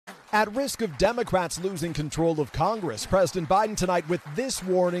At risk of Democrats losing control of Congress, President Biden tonight with this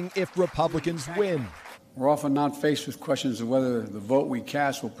warning if Republicans win. We're often not faced with questions of whether the vote we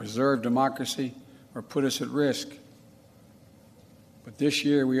cast will preserve democracy or put us at risk. But this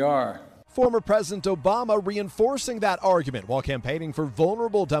year we are. Former President Obama reinforcing that argument while campaigning for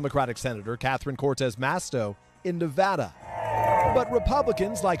vulnerable Democratic Senator Catherine Cortez Masto in Nevada. But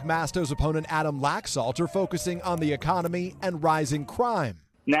Republicans, like Masto's opponent Adam Laxalt, are focusing on the economy and rising crime.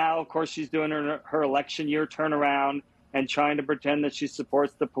 Now, of course, she's doing her election year turnaround and trying to pretend that she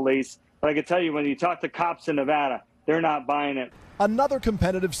supports the police. But I can tell you, when you talk to cops in Nevada, they're not buying it. Another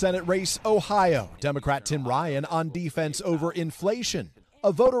competitive Senate race, Ohio. Democrat Tim Ryan on defense over inflation.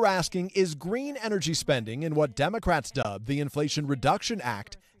 A voter asking, is green energy spending in what Democrats dub the Inflation Reduction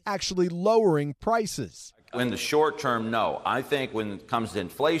Act actually lowering prices? In the short term, no. I think when it comes to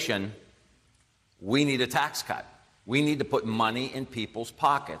inflation, we need a tax cut. We need to put money in people's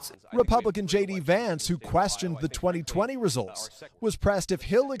pockets. Republican J.D. Vance, who questioned the 2020 results, was pressed if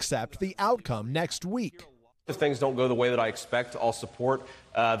he'll accept the outcome next week. If things don't go the way that I expect, I'll support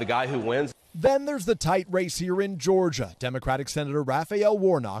the guy who wins. Then there's the tight race here in Georgia. Democratic Senator Raphael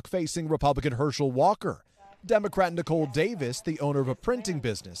Warnock facing Republican Herschel Walker. Democrat Nicole Davis, the owner of a printing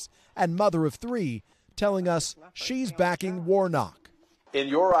business and mother of three, telling us she's backing Warnock. In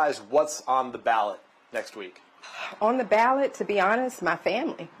your eyes, what's on the ballot next week? On the ballot, to be honest, my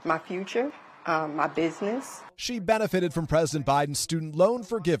family, my future, my business. She benefited from President Biden's student loan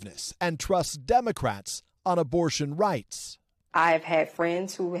forgiveness and trusts Democrats on abortion rights. I've had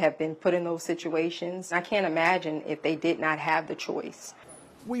friends who have been put in those situations. I can't imagine if they did not have the choice.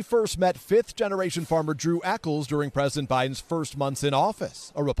 We first met fifth-generation farmer Drew Eccles during President Biden's first months in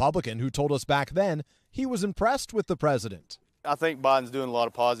office, a Republican who told us back then he was impressed with the president. I think Biden's doing a lot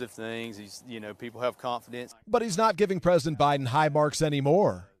of positive things. People have confidence. But he's not giving President Biden high marks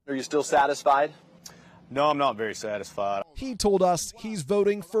anymore. Are you still satisfied? No, I'm not very satisfied. He told us he's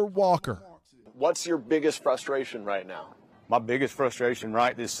voting for Walker. What's your biggest frustration right now? My biggest frustration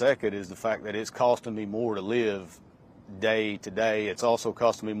right this second is the fact that it's costing me more to live day to day. It's also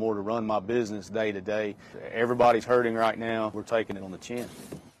costing me more to run my business day to day. Everybody's hurting right now. We're taking it on the chin.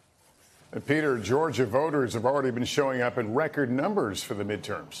 Peter, Georgia voters have already been showing up in record numbers for the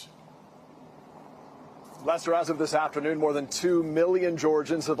midterms. Lester, as of this afternoon, more than 2 million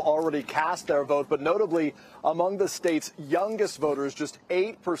Georgians have already cast their vote, but notably among the state's youngest voters, just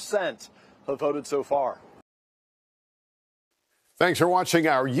 8% have voted so far. Thanks for watching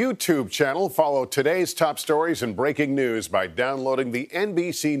our YouTube channel. Follow today's top stories and breaking news by downloading the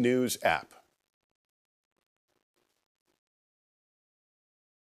NBC News app.